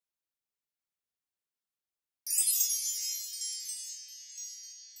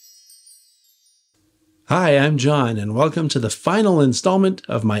Hi, I'm John, and welcome to the final installment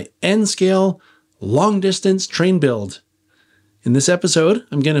of my N Scale long-distance train build. In this episode,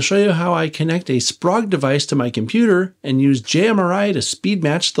 I'm going to show you how I connect a SPROG device to my computer and use JMRI to speed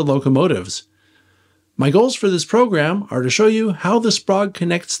match the locomotives. My goals for this program are to show you how the SPROG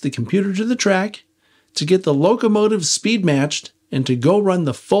connects the computer to the track, to get the locomotives speed matched, and to go run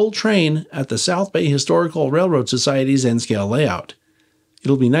the full train at the South Bay Historical Railroad Society's N Scale layout.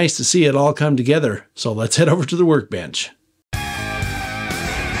 It'll be nice to see it all come together, so let's head over to the workbench.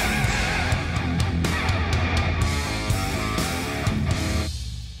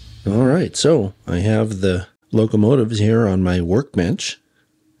 Alright, so I have the locomotives here on my workbench,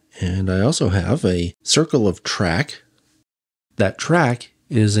 and I also have a circle of track. That track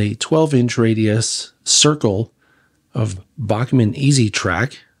is a 12-inch radius circle of Bachmann Easy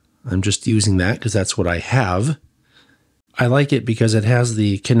Track. I'm just using that because that's what I have. I like it because it has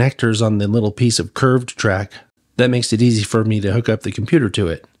the connectors on the little piece of curved track. That makes it easy for me to hook up the computer to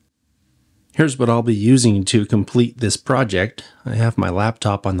it. Here's what I'll be using to complete this project. I have my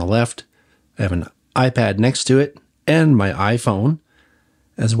laptop on the left, I have an iPad next to it, and my iPhone,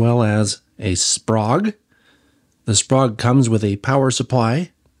 as well as a SPROG. The SPROG comes with a power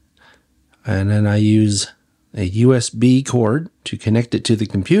supply, and then I use a USB cord to connect it to the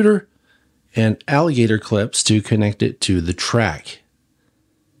computer, and alligator clips to connect it to the track.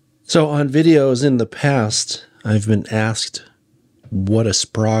 So on videos in the past, I've been asked what a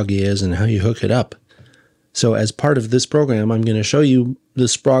SPROG is and how you hook it up. So as part of this program, I'm going to show you the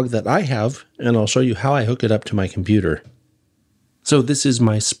SPROG that I have, and I'll show you how I hook it up to my computer. So this is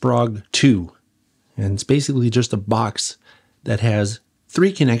my SPROG 2, and it's basically just a box that has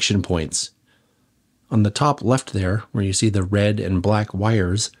 3 connection points. On the top left there, where you see the red and black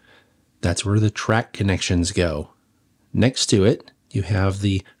wires, that's where the track connections go. Next to it, you have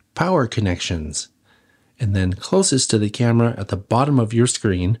the power connections. And then closest to the camera at the bottom of your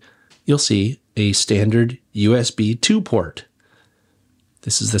screen, you'll see a standard USB 2 port.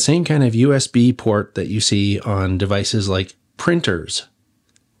 This is the same kind of USB port that you see on devices like printers.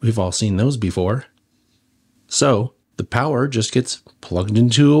 We've all seen those before. So the power just gets plugged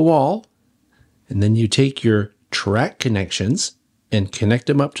into a wall, and then you take your track connections and connect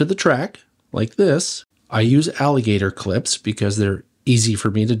them up to the track, like this. I use alligator clips because they're easy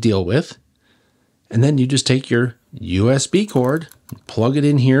for me to deal with. And then you just take your USB cord, plug it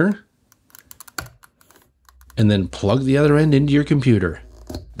in here, and then plug the other end into your computer.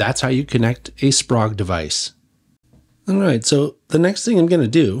 That's how you connect a SPROG device. Alright, so the next thing I'm going to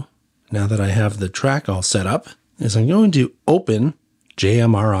do, now that I have the track all set up, is I'm going to open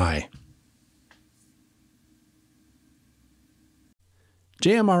JMRI.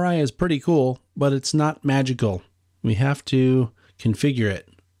 JMRI is pretty cool, but it's not magical. We have to configure it.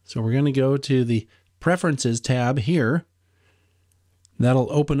 So we're going to go to the Preferences tab here.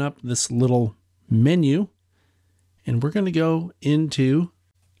 That'll open up this little menu, and we're going to go into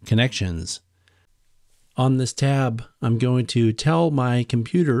Connections. On this tab, I'm going to tell my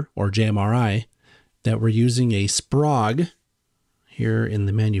computer, or JMRI, that we're using a SPROG here in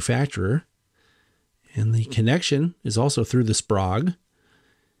the manufacturer, and the connection is also through the SPROG.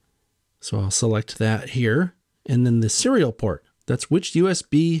 So I'll select that here, and then the serial port. That's which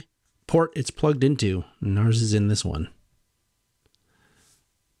USB port it's plugged into, and ours is in this one.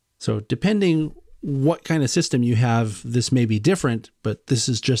 So depending what kind of system you have, this may be different, but this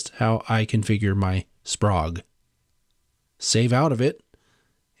is just how I configure my SPROG. Save out of it,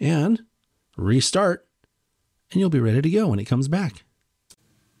 and restart, and you'll be ready to go when it comes back.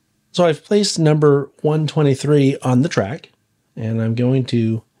 So I've placed number 123 on the track, and I'm going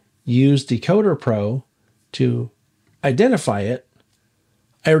to use Decoder Pro to identify it.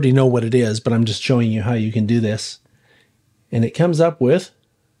 I already know what it is, but I'm just showing you how you can do this. And it comes up with,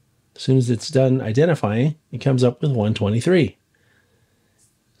 as soon as it's done identifying, it comes up with 123.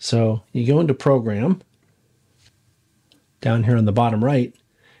 So you go into Program, down here on the bottom right,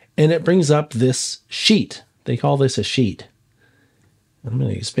 and it brings up this sheet. They call this a sheet. I'm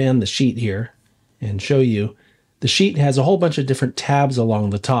going to expand the sheet here and show you. The sheet has a whole bunch of different tabs along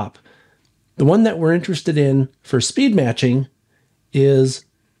the top. The one that we're interested in for speed matching is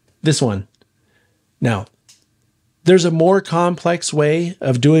this one. Now, there's a more complex way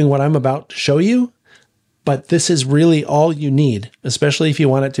of doing what I'm about to show you, but this is really all you need, especially if you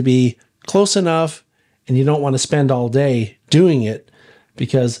want it to be close enough and you don't want to spend all day doing it,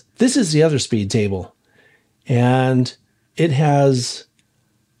 because this is the other speed table. And it has,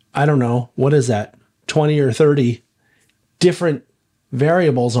 I don't know, what is that? 20 or 30 different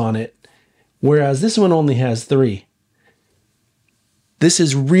variables on it, whereas this one only has 3. This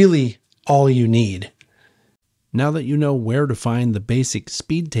is really all you need. Now that you know where to find the basic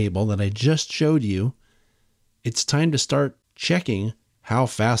speed table that I just showed you, it's time to start checking how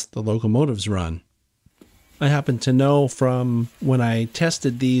fast the locomotives run. I happen to know from when I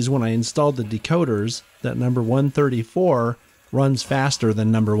tested these when I installed the decoders that number 134 runs faster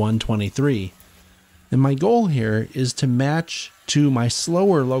than number 123. And my goal here is to match to my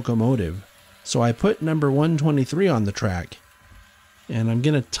slower locomotive. So I put number 123 on the track. And I'm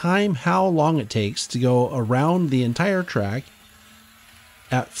going to time how long it takes to go around the entire track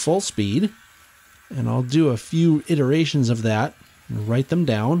at full speed. And I'll do a few iterations of that and write them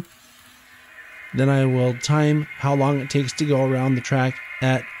down. Then I will time how long it takes to go around the track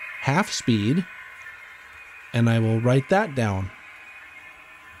at half speed. And I will write that down.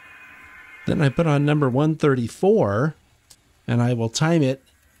 Then I put on number 134 and I will time it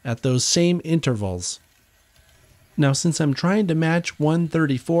at those same intervals. Now, since I'm trying to match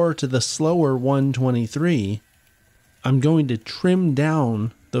 134 to the slower 123, I'm going to trim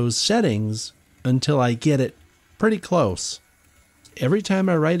down those settings until I get it pretty close. Every time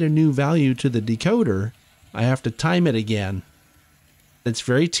I write a new value to the decoder, I have to time it again. It's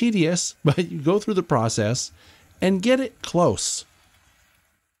very tedious, but you go through the process and get it close.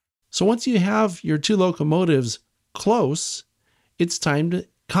 So once you have your two locomotives close, it's time to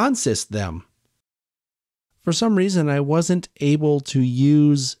consist them. For some reason, I wasn't able to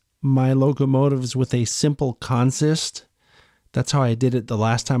use my locomotives with a simple consist. That's how I did it the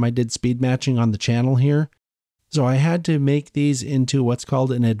last time I did speed matching on the channel here. So I had to make these into what's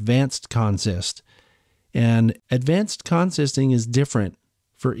called an advanced consist. And advanced consisting is different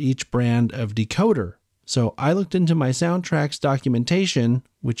for each brand of decoder. So I looked into my Soundtracks documentation,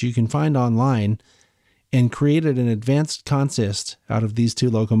 which you can find online, and created an advanced consist out of these two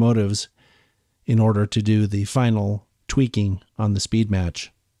locomotives in order to do the final tweaking on the speed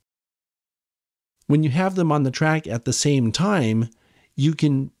match. When you have them on the track at the same time, you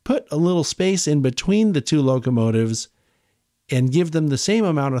can put a little space in between the two locomotives and give them the same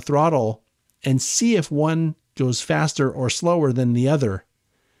amount of throttle and see if one goes faster or slower than the other.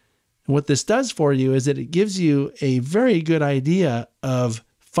 And what this does for you is that it gives you a very good idea of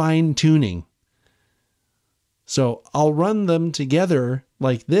fine tuning. So I'll run them together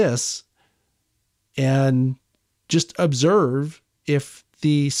like this and just observe if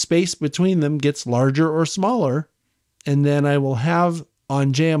the space between them gets larger or smaller. And then I will have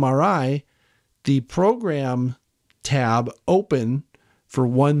on JMRI the program tab open for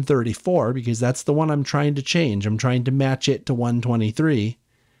 134 because that's the one I'm trying to change. I'm trying to match it to 123.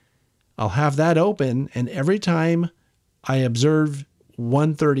 I'll have that open, and every time I observe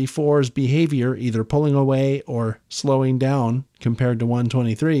 134's behavior, either pulling away or slowing down compared to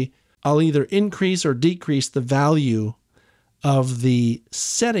 123, I'll either increase or decrease the value of the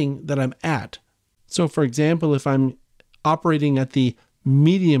setting that I'm at. So for example, if I'm operating at the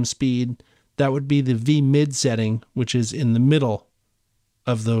medium speed, that would be the V mid setting, which is in the middle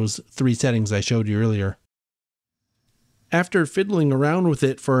of those three settings I showed you earlier. After fiddling around with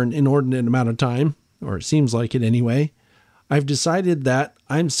it for an inordinate amount of time, or it seems like it anyway, I've decided that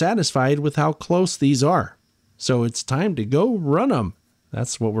I'm satisfied with how close these are. So it's time to go run them.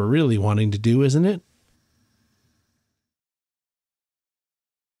 That's what we're really wanting to do, isn't it?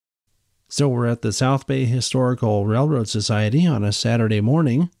 So we're at the South Bay Historical Railroad Society on a Saturday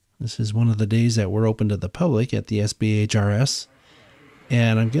morning. This is one of the days that we're open to the public at the SBHRS.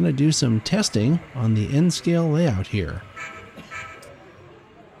 And I'm going to do some testing on the N Scale layout here.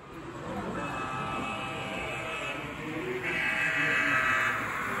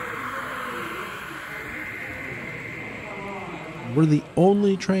 We're the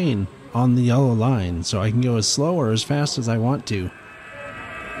only train on the yellow line, so I can go as slow or as fast as I want to.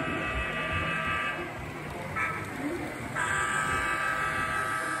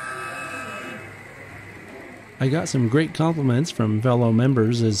 I got some great compliments from fellow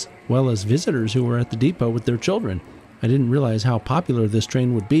members as well as visitors who were at the depot with their children. I didn't realize how popular this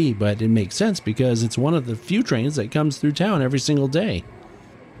train would be, but it makes sense because it's one of the few trains that comes through town every single day.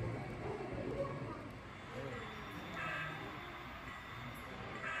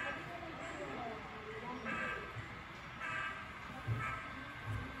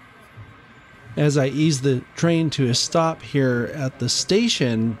 As I ease the train to a stop here at the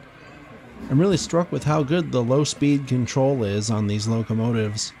station, I'm really struck with how good the low speed control is on these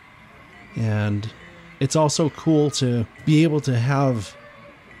locomotives. And it's also cool to be able to have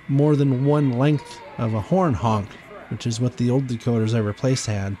more than one length of a horn honk, which is what the old decoders I replaced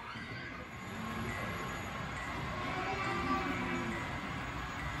had.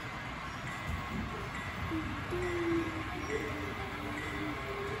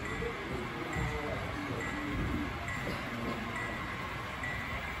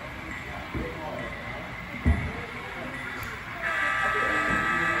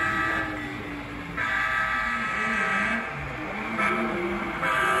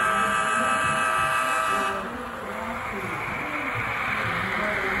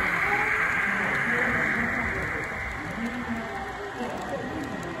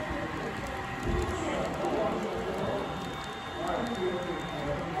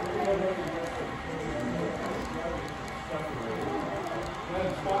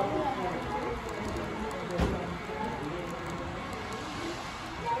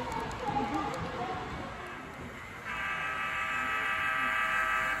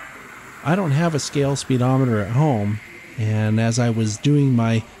 I don't have a scale speedometer at home, and as I was doing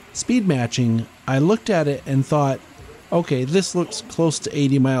my speed matching, I looked at it and thought, okay, this looks close to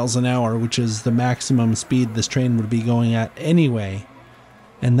 80 miles an hour, which is the maximum speed this train would be going at anyway.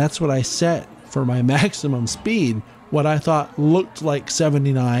 And that's what I set for my maximum speed, what I thought looked like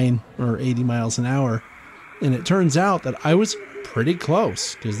 79 or 80 miles an hour. And it turns out that I was pretty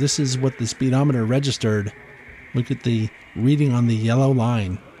close, because this is what the speedometer registered. Look at the reading on the yellow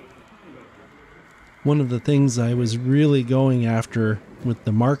line. One of the things I was really going after with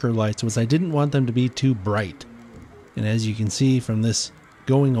the marker lights was I didn't want them to be too bright. And as you can see from this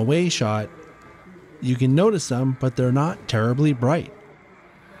going away shot, you can notice them, but they're not terribly bright.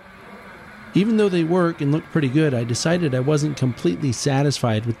 Even though they work and look pretty good, I decided I wasn't completely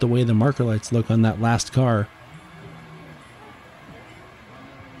satisfied with the way the marker lights look on that last car.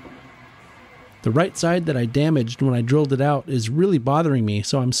 The right side that I damaged when I drilled it out is really bothering me,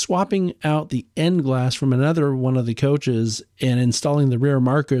 so I'm swapping out the end glass from another one of the coaches and installing the rear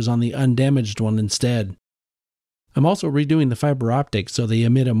markers on the undamaged one instead. I'm also redoing the fiber optics so they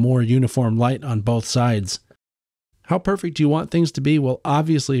emit a more uniform light on both sides. How perfect you want things to be will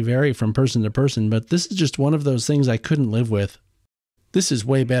obviously vary from person to person, but this is just one of those things I couldn't live with. This is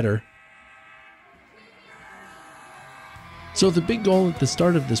way better. So the big goal at the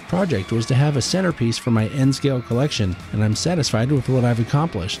start of this project was to have a centerpiece for my N Scale collection, and I'm satisfied with what I've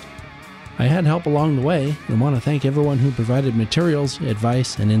accomplished. I had help along the way and want to thank everyone who provided materials,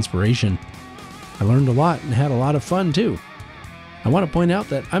 advice, and inspiration. I learned a lot and had a lot of fun too. I want to point out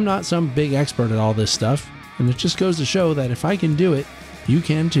that I'm not some big expert at all this stuff, and it just goes to show that if I can do it, you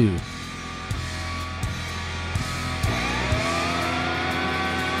can too.